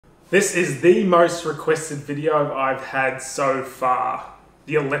This is the most requested video I've had so far,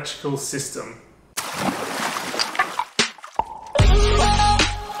 the electrical system.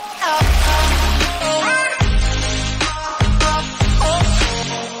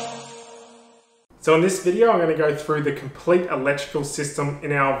 So in this video, I'm going to go through the complete electrical system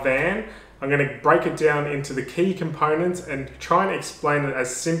in our van. I'm going to break it down into the key components and try and explain it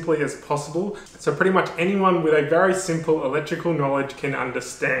as simply as possible, so pretty much anyone with a very simple electrical knowledge can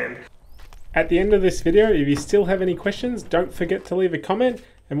understand. At the end of this video, if you still have any questions, don't forget to leave a comment.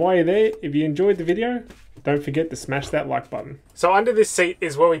 And while you're there, if you enjoyed the video, don't forget to smash that like button. So under this seat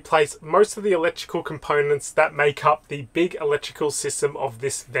is where we place most of the electrical components that make up the big electrical system of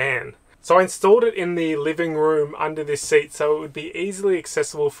this van. So I installed it in the living room under this seat so it would be easily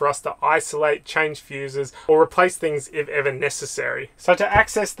accessible for us to isolate, change fuses, or replace things if ever necessary. So to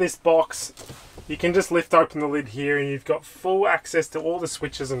access this box, you can just lift open the lid here and you've got full access to all the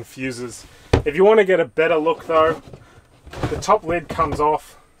switches and fuses. If you want to get a better look though, the top lid comes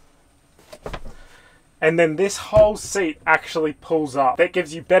off. And then this whole seat actually pulls up. That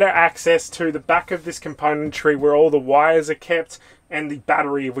gives you better access to the back of this componentry where all the wires are kept and the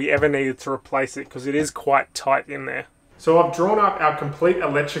battery if we ever needed to replace it, because it is quite tight in there. So I've drawn up our complete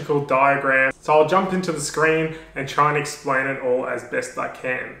electrical diagram. So I'll jump into the screen and try and explain it all as best I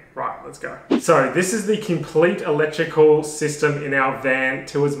can. Right, let's go. So this is the complete electrical system in our van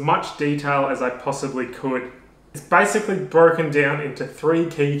to as much detail as I possibly could. It's basically broken down into three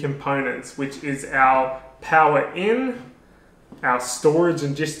key components, which is our power in, our storage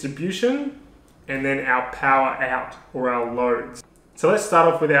and distribution, and then our power out, or our loads. So let's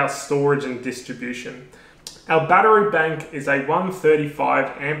start off with our storage and distribution. Our battery bank is a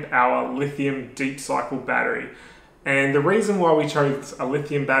 135 amp hour lithium deep cycle battery. And the reason why we chose a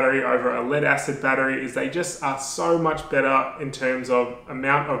lithium battery over a lead acid battery is they just are so much better in terms of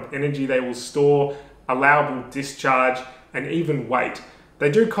amount of energy they will store, allowable discharge, and even weight. They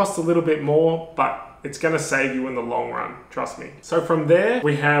do cost a little bit more, but it's going to save you in the long run, trust me. So from there,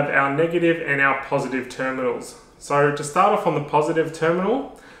 we have our negative and our positive terminals. So to start off on the positive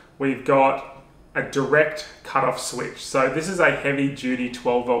terminal, we've got a direct cutoff switch. So this is a heavy duty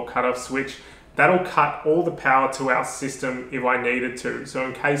 12 volt cutoff switch. That'll cut all the power to our system if I needed to. So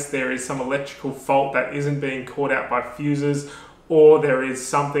in case there is some electrical fault that isn't being caught out by fuses, or there is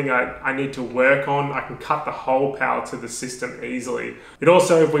something I need to work on, I can cut the whole power to the system easily. It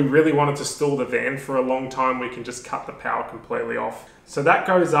also, if we really wanted to store the van for a long time, we can just cut the power completely off. So that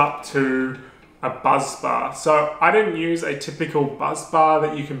goes up to a buzz bar. So I didn't use a typical buzz bar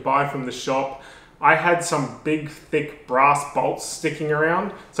that you can buy from the shop. I had some big, thick brass bolts sticking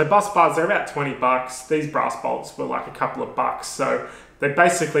around. So bus bars, they're about 20 bucks. These brass bolts were like a couple of bucks. So they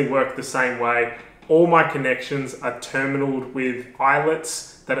basically work the same way. All my connections are terminaled with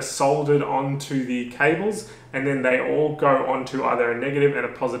eyelets that are soldered onto the cables, and then they all go onto either a negative and a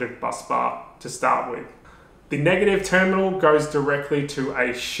positive bus bar to start with. The negative terminal goes directly to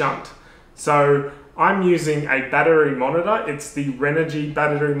a shunt. So I'm using a battery monitor. It's the Renogy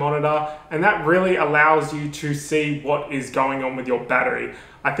battery monitor, and that really allows you to see what is going on with your battery.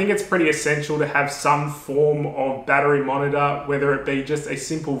 I think it's pretty essential to have some form of battery monitor, whether it be just a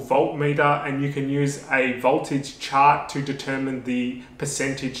simple voltmeter, and you can use a voltage chart to determine the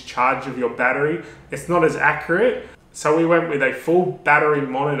percentage charge of your battery. It's not as accurate, so we went with a full battery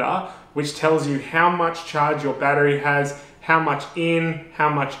monitor, which tells you how much charge your battery has, how much in, how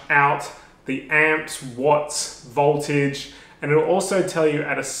much out, the amps, watts, voltage, and it'll also tell you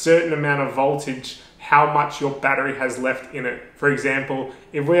at a certain amount of voltage how much your battery has left in it. For example,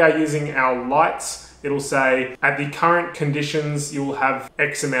 if we are using our lights, it'll say at the current conditions you'll have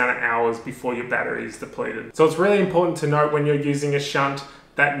X amount of hours before your battery is depleted. So it's really important to note when you're using a shunt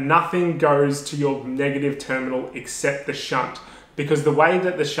that nothing goes to your negative terminal except the shunt, because the way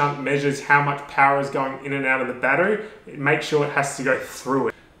that the shunt measures how much power is going in and out of the battery, it makes sure it has to go through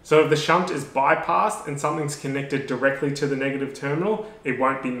it. So if the shunt is bypassed and something's connected directly to the negative terminal, it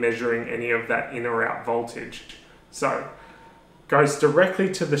won't be measuring any of that in or out voltage. So goes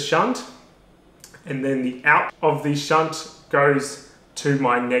directly to the shunt, and then the out of the shunt goes to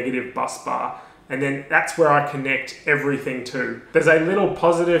my negative bus bar. And then that's where I connect everything to. There's a little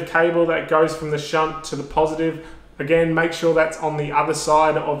positive cable that goes from the shunt to the positive. Again, make sure that's on the other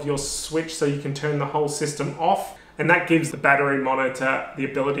side of your switch so you can turn the whole system off. And that gives the battery monitor the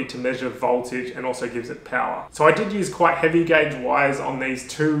ability to measure voltage and also gives it power. So I did use quite heavy gauge wires on these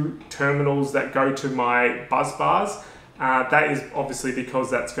two terminals that go to my buzz bars. That is obviously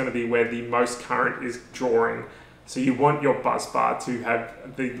because that's going to be where the most current is drawing. So you want your bus bar to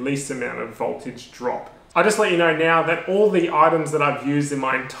have the least amount of voltage drop. I'll just let you know now that all the items that I've used in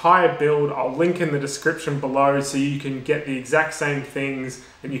my entire build, I'll link in the description below so you can get the exact same things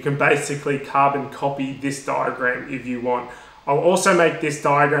and you can basically carbon copy this diagram if you want. I'll also make this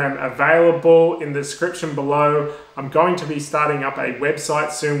diagram available in the description below. I'm going to be starting up a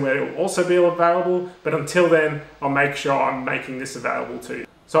website soon where it will also be available, but until then, I'll make sure I'm making this available to you.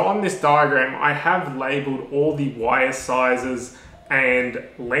 So on this diagram, I have labeled all the wire sizes and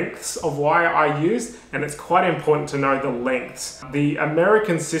lengths of wire I used, and it's quite important to know the lengths. The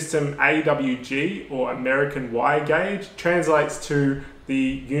American system AWG, or American wire gauge, translates to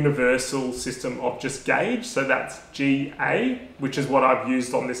the universal system of just gauge, so that's GA, which is what I've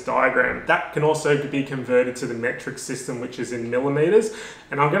used on this diagram. That can also be converted to the metric system, which is in millimeters,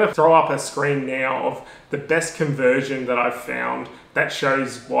 and I'm going to throw up a screen now of the best conversion that I've found that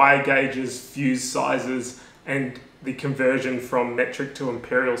shows wire gauges, fuse sizes, and the conversion from metric to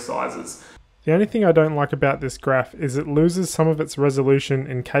imperial sizes. The only thing I don't like about this graph is it loses some of its resolution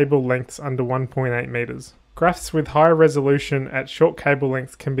in cable lengths under 1.8 meters. Graphs with higher resolution at short cable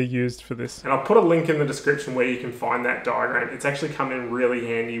lengths can be used for this. And I'll put a link in the description where you can find that diagram. It's actually come in really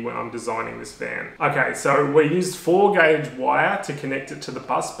handy when I'm designing this van. Okay, so we used 4 gauge wire to connect it to the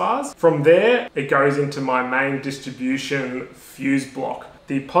bus bars. From there, it goes into my main distribution fuse block.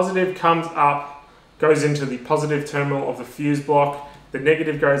 The positive comes up, goes into the positive terminal of the fuse block. The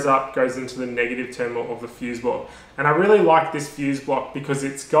negative goes up, goes into the negative terminal of the fuse block. And I really like this fuse block because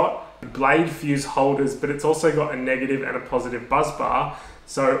it's got blade fuse holders, but it's also got a negative and a positive bus bar.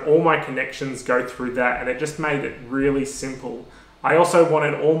 So all my connections go through that, and it just made it really simple. I also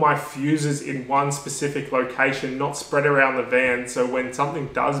wanted all my fuses in one specific location, not spread around the van, so when something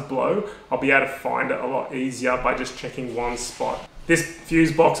does blow, I'll be able to find it a lot easier by just checking one spot. This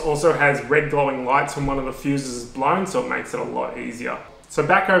fuse box also has red glowing lights when one of the fuses is blown, so it makes it a lot easier. So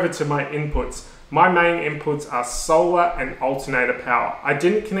back over to my inputs. My main inputs are solar and alternator power. I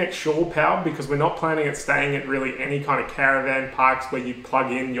didn't connect shore power because we're not planning on staying at really any kind of caravan parks where you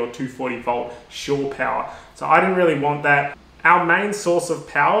plug in your 240 volt shore power. So I didn't really want that. Our main source of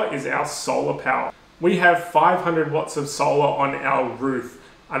power is our solar power. We have 500 watts of solar on our roof.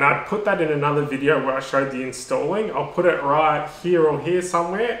 And I put that in another video where I showed the installing. I'll put it right here or here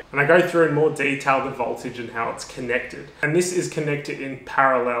somewhere. And I go through in more detail the voltage and how it's connected. And this is connected in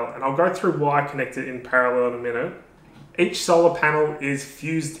parallel. And I'll go through why I connect it in parallel in a minute. Each solar panel is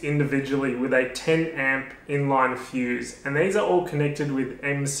fused individually with a 10 amp inline fuse. And these are all connected with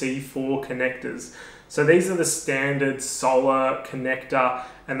MC4 connectors. So these are the standard solar connector,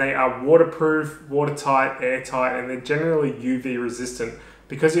 and they are waterproof, watertight, airtight, and they're generally UV resistant.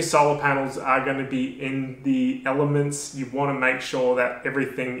 Because your solar panels are going to be in the elements, you want to make sure that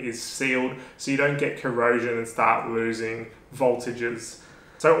everything is sealed so you don't get corrosion and start losing voltages.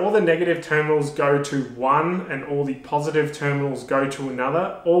 So all the negative terminals go to one and all the positive terminals go to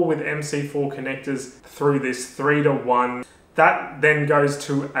another, all with MC4 connectors through this 3-to-1. That then goes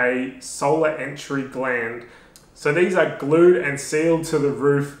to a solar entry gland. So these are glued and sealed to the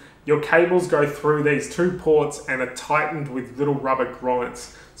roof. Your cables go through these 2 ports and are tightened with little rubber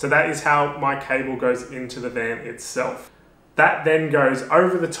grommets. So that is how my cable goes into the van itself. That then goes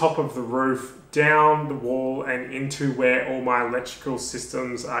over the top of the roof, down the wall, and into where all my electrical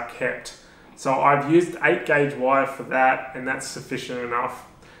systems are kept. So I've used 8 gauge wire for that, and that's sufficient enough.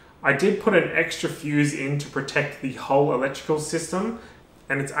 I did put an extra fuse in to protect the whole electrical system,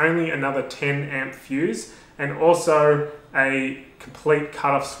 and it's only another 10 amp fuse, and also a complete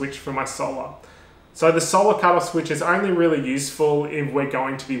cutoff switch for my solar. So the solar cutoff switch is only really useful if we're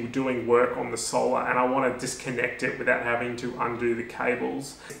going to be doing work on the solar and I want to disconnect it without having to undo the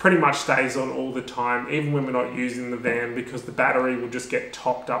cables. It pretty much stays on all the time, even when we're not using the van, because the battery will just get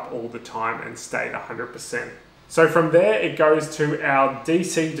topped up all the time and stay at 100%. So from there, it goes to our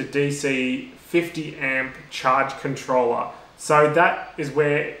DC to DC 50 amp charge controller. So that is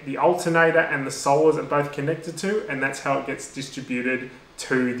where the alternator and the solars are both connected to, and that's how it gets distributed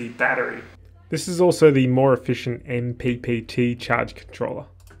to the battery. This is also the more efficient MPPT charge controller.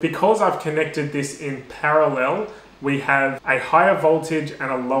 Because I've connected this in parallel, we have a higher voltage and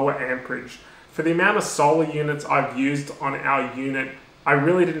a lower amperage. For the amount of solar units I've used on our unit, I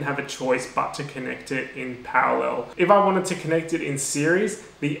really didn't have a choice but to connect it in parallel. If I wanted to connect it in series,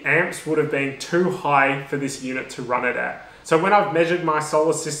 the amps would have been too high for this unit to run it at. So when I've measured my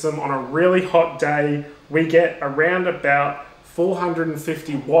solar system on a really hot day, we get around about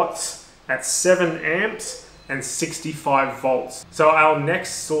 450 watts at 7 amps and 65 volts. So our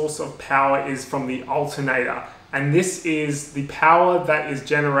next source of power is from the alternator, and this is the power that is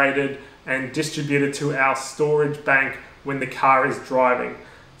generated and distributed to our storage bank when the car is driving.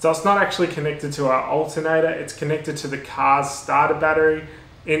 So it's not actually connected to our alternator, it's connected to the car's starter battery.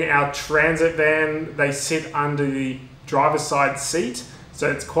 In our transit van, they sit under the driver's side seat, so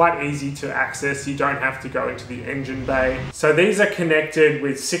it's quite easy to access. You don't have to go into the engine bay. So these are connected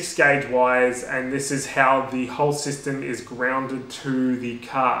with 6-gauge wires, and this is how the whole system is grounded to the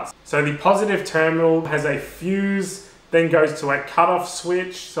cars. So the positive terminal has a fuse, then goes to a cutoff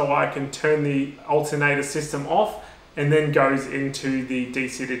switch so I can turn the alternator system off, and then goes into the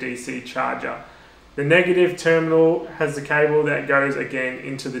DC to DC charger. The negative terminal has the cable that goes again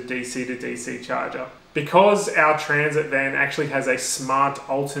into the DC to DC charger. Because our transit van actually has a smart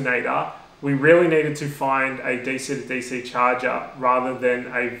alternator, we really needed to find a DC to DC charger rather than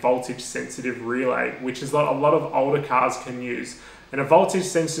a voltage sensitive relay, which is what a lot of older cars can use. And a voltage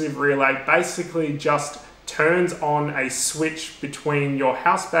sensitive relay basically just turns on a switch between your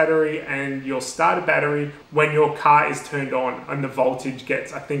house battery and your starter battery when your car is turned on and the voltage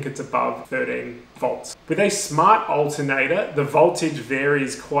gets, I think it's above 13 volts. With a smart alternator, the voltage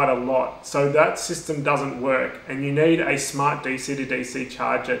varies quite a lot, so that system doesn't work, and you need a smart DC to DC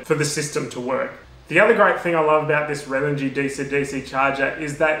charger for the system to work. The other great thing I love about this Relenergy DC to DC charger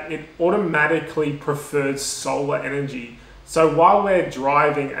is that it automatically prefers solar energy. So while we're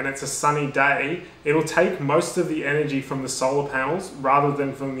driving and it's a sunny day, it'll take most of the energy from the solar panels rather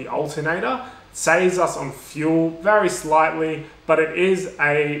than from the alternator. It saves us on fuel very slightly, but it is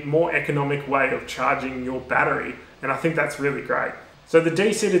a more economic way of charging your battery. And I think that's really great. So the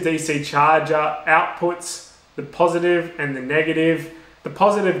DC to DC charger outputs the positive and the negative. The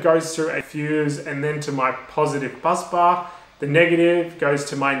positive goes through a fuse and then to my positive bus bar. The negative goes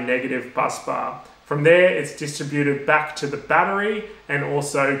to my negative bus bar. From there, it's distributed back to the battery and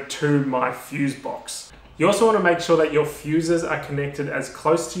also to my fuse box. You also want to make sure that your fuses are connected as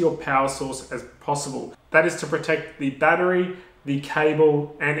close to your power source as possible. That is to protect the battery, the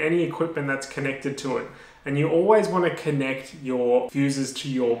cable, and any equipment that's connected to it. And you always want to connect your fuses to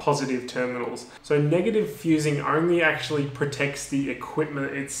your positive terminals. So negative fusing only actually protects the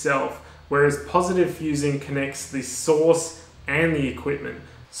equipment itself, whereas positive fusing connects the source and the equipment.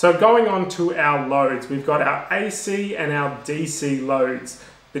 So going on to our loads, we've got our AC and our DC loads.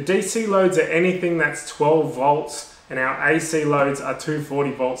 The DC loads are anything that's 12 volts and our AC loads are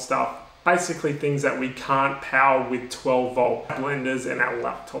 240 volt stuff. Basically things that we can't power with 12 volt blenders and our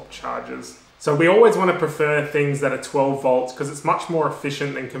laptop chargers. So we always want to prefer things that are 12 volts because it's much more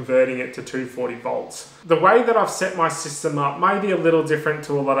efficient than converting it to 240 volts. The way that I've set my system up may be a little different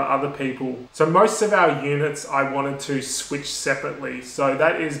to a lot of other people. So most of our units I wanted to switch separately. So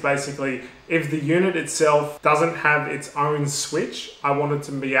that is basically if the unit itself doesn't have its own switch, I wanted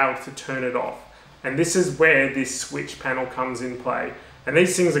to be able to turn it off. And this is where this switch panel comes in play. And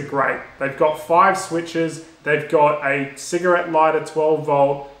these things are great. They've got 5 switches, they've got a cigarette lighter 12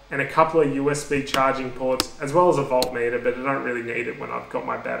 volt, and a couple of USB charging ports, as well as a voltmeter, but I don't really need it when I've got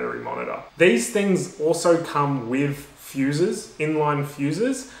my battery monitor. These things also come with fuses, inline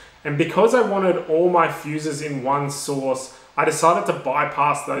fuses, and because I wanted all my fuses in one source, I decided to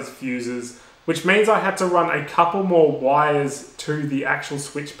bypass those fuses, which means I had to run a couple more wires to the actual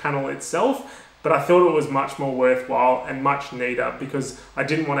switch panel itself, but I thought it was much more worthwhile and much neater because I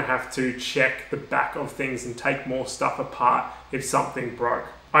didn't want to have to check the back of things and take more stuff apart if something broke.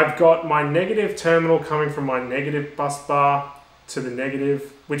 I've got my negative terminal coming from my negative bus bar to the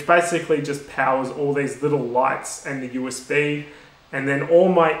negative, which basically just powers all these little lights and the USB, and then all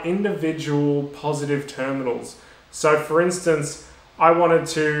my individual positive terminals. So for instance, I wanted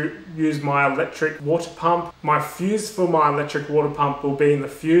to use my electric water pump. My fuse for my electric water pump will be in the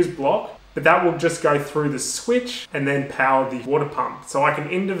fuse block, but that will just go through the switch and then power the water pump. So I can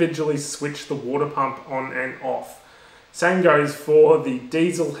individually switch the water pump on and off. Same goes for the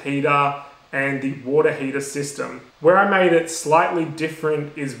diesel heater and the water heater system. Where I made it slightly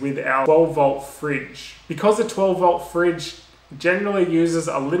different is with our 12 volt fridge. Because the 12 volt fridge generally uses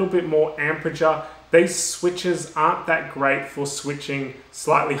a little bit more amperature, these switches aren't that great for switching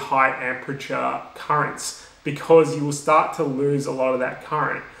slightly high amperature currents because you will start to lose a lot of that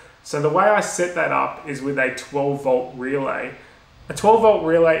current. So the way I set that up is with a 12 volt relay. A 12 volt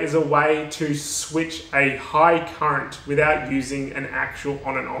relay is a way to switch a high current without using an actual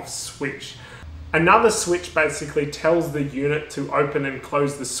on and off switch. Another switch basically tells the unit to open and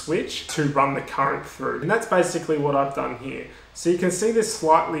close the switch to run the current through. And that's basically what I've done here. So you can see this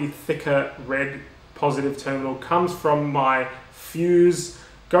slightly thicker red positive terminal comes from my fuse,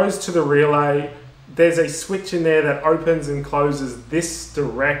 goes to the relay. There's a switch in there that opens and closes this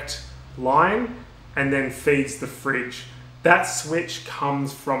direct line and then feeds the fridge. That switch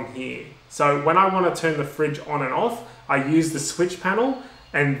comes from here. So when I want to turn the fridge on and off, I use the switch panel,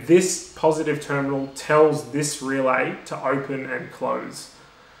 and this positive terminal tells this relay to open and close.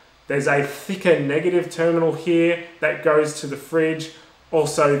 There's a thicker negative terminal here that goes to the fridge.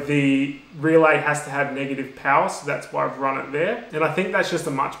 Also, the relay has to have negative power, so that's why I've run it there. And I think that's just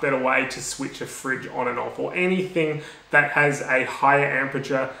a much better way to switch a fridge on and off, or anything that has a higher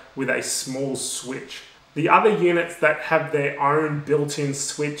amperature with a small switch. The other units that have their own built-in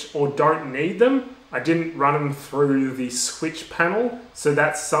switch or don't need them, I didn't run them through the switch panel. So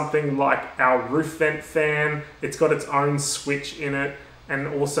that's something like our roof vent fan. It's got its own switch in it, and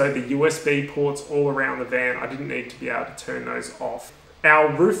also the USB ports all around the van. I didn't need to be able to turn those off.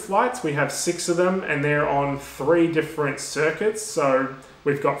 Our roof lights, we have 6 of them, and they're on 3 different circuits. So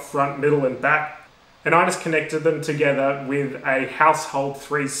we've got front, middle, and back. And I just connected them together with a household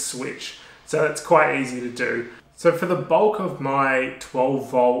 3 switch. So it's quite easy to do. So for the bulk of my 12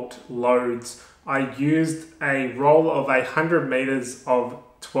 volt loads, I used a roll of 100 meters of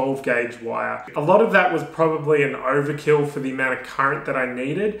 12 gauge wire. A lot of that was probably an overkill for the amount of current that I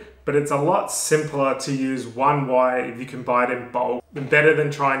needed, but it's a lot simpler to use one wire if you can buy it in bulk, better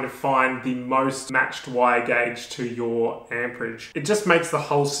than trying to find the most matched wire gauge to your amperage. It just makes the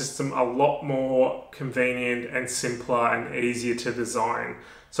whole system a lot more convenient and simpler and easier to design.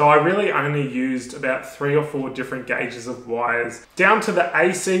 So I really only used about 3 or 4 different gauges of wires. Down to the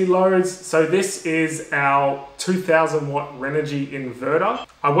AC loads, so this is our 2000 watt Renogy inverter.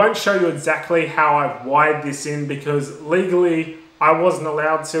 I won't show you exactly how I've wired this in because legally I wasn't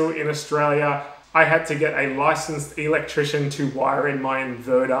allowed to in Australia. I had to get a licensed electrician to wire in my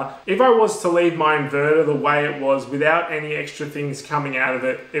inverter. If I was to leave my inverter the way it was without any extra things coming out of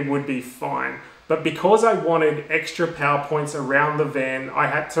it, it would be fine. But because I wanted extra power points around the van, I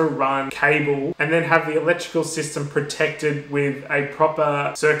had to run cable and then have the electrical system protected with a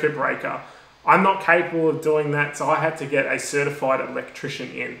proper circuit breaker. I'm not capable of doing that, so I had to get a certified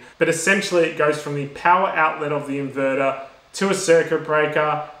electrician in. But essentially it goes from the power outlet of the inverter to a circuit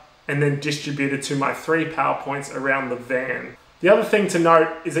breaker and then distributed to my 3 power points around the van. The other thing to note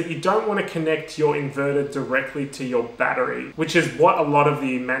is that you don't want to connect your inverter directly to your battery, which is what a lot of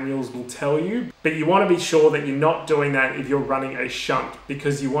the manuals will tell you. But you want to be sure that you're not doing that if you're running a shunt,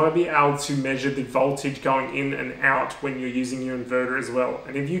 because you want to be able to measure the voltage going in and out when you're using your inverter as well.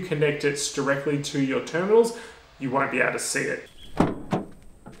 And if you connect it directly to your terminals, you won't be able to see it.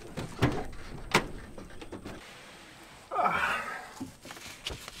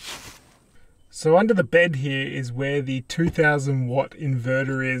 So under the bed here is where the 2000 watt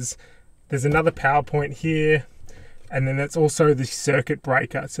inverter is. There's another power point here, and then that's also the circuit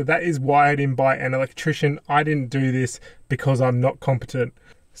breaker. So that is wired in by an electrician. I didn't do this because I'm not competent.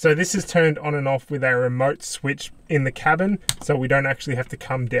 So this is turned on and off with a remote switch in the cabin, so we don't actually have to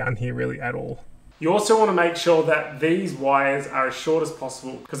come down here really at all. You also want to make sure that these wires are as short as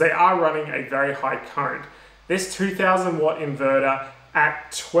possible because they are running a very high current. This 2000 watt inverter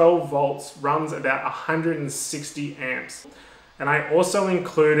at 12 volts runs about 160 amps. And I also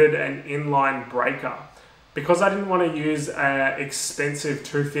included an inline breaker because I didn't want to use an expensive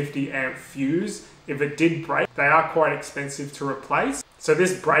 250 amp fuse. If it did break, they are quite expensive to replace. So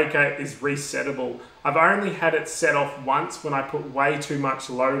this breaker is resettable. I've only had it set off once when I put way too much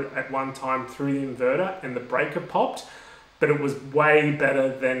load at one time through the inverter and the breaker popped. But it was way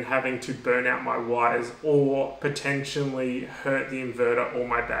better than having to burn out my wires or potentially hurt the inverter or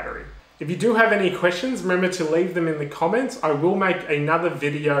my battery. If you do have any questions, remember to leave them in the comments. I will make another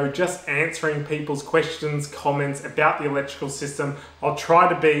video just answering people's questions, comments about the electrical system. I'll try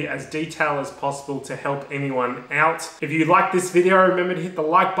to be as detailed as possible to help anyone out. If you like this video, remember to hit the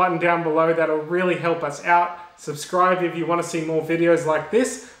like button down below. That'll really help us out. Subscribe if you want to see more videos like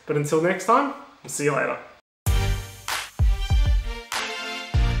this. But until next time, we'll see you later.